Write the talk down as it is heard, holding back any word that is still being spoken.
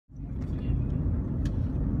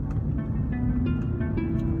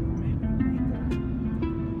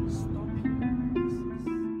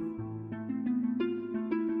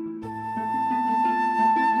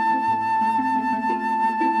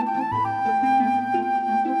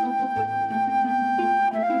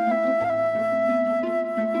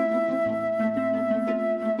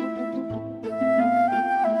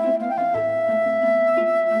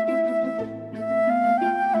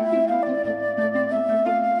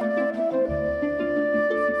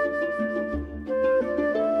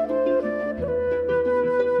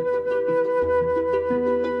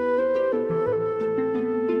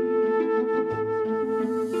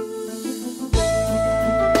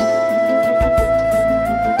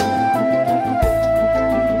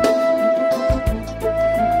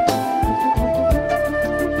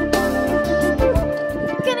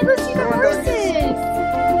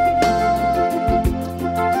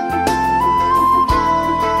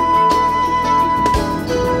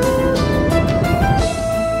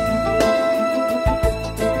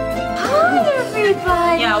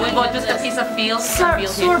females can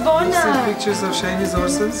build here. You see Sorbona. pictures of Shani's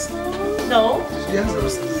horses? No? She has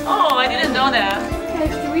horses. Oh, I didn't know that.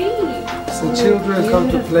 Like 3. So children come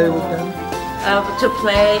to play with them. To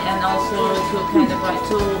play and also to kind of like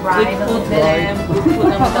to ride put them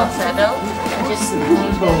without saddle and just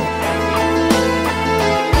leave them.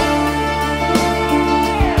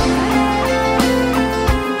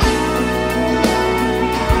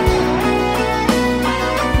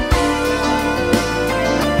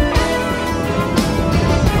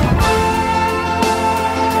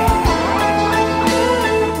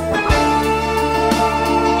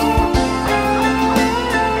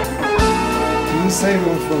 Save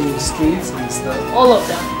them from the streets and stuff. All of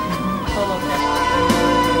them. All of them.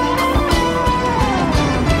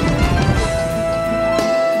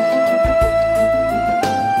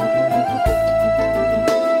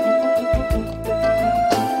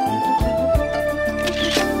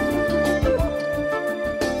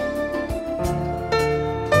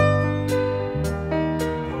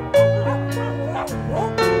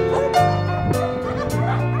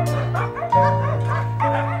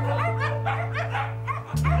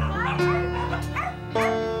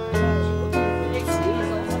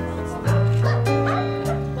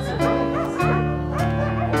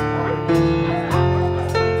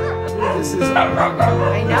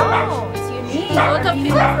 I know. It's unique. A lot of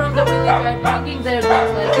people from the village are bringing their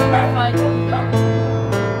dogs like to find them.